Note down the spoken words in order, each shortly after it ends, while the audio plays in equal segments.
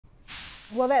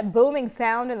Well, that booming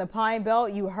sound in the Pine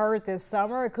Belt you heard this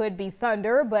summer, it could be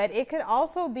thunder, but it could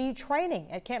also be training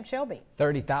at Camp Shelby.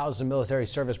 30,000 military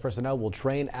service personnel will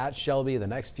train at Shelby in the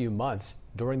next few months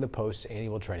during the post's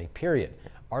annual training period.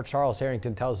 Our Charles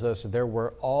Harrington tells us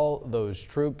where all those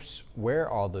troops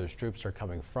are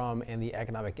coming from and the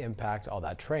economic impact all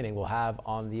that training will have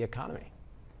on the economy.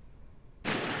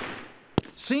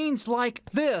 Scenes like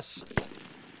this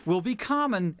will be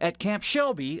common at Camp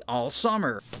Shelby all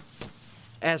summer,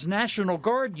 as National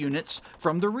Guard units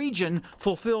from the region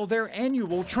fulfill their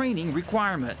annual training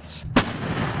requirements.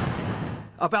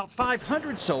 About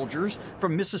 500 soldiers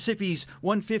from Mississippi's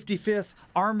 155th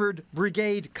Armored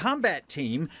Brigade Combat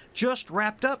Team just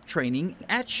wrapped up training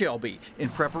at Shelby in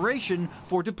preparation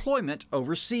for deployment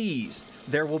overseas.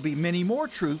 There will be many more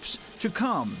troops to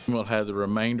come. We'll have the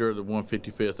remainder of the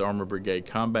 155th Armored Brigade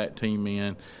Combat Team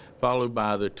in, followed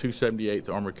by the 278th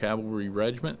Armored Cavalry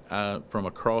Regiment from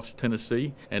across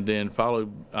Tennessee, and then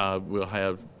we'll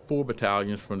have 4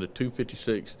 battalions from the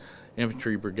 256th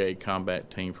Infantry Brigade Combat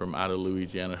Team from out of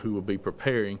Louisiana, who will be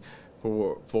preparing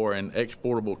for an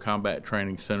exportable combat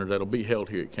training center that'll be held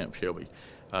here at Camp Shelby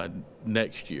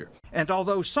next year. And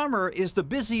although summer is the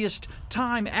busiest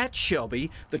time at Shelby,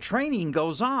 the training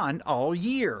goes on all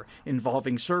year,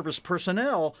 involving service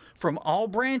personnel from all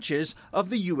branches of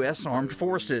the U.S. Armed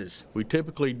Forces. We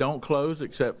typically don't close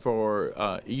except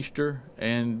for Easter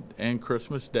and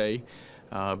Christmas Day.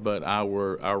 But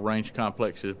our range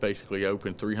complex is basically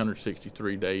open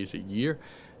 363 days a year,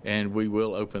 and we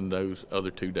will open those other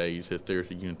 2 days if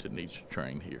there's a unit that needs to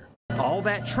train here. All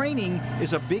that training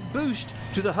is a big boost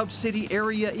to the Hub City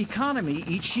area economy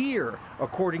each year,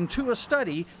 according to a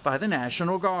study by the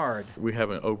National Guard. We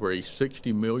have over a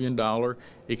 $60 million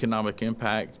economic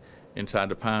impact inside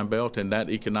the Pine Belt, and that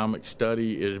economic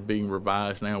study is being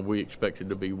revised now. We expect it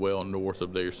to be well north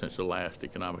of there since the last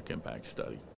economic impact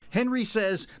study. Henry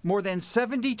says more than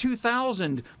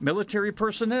 72,000 military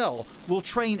personnel will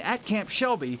train at Camp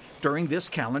Shelby during this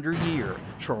calendar year.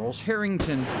 Charles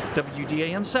Harrington,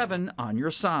 WDAM 7 on your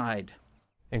side.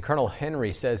 And Colonel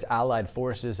Henry says Allied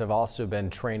forces have also been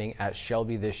training at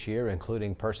Shelby this year,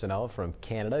 including personnel from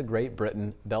Canada, Great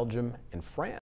Britain, Belgium, and France.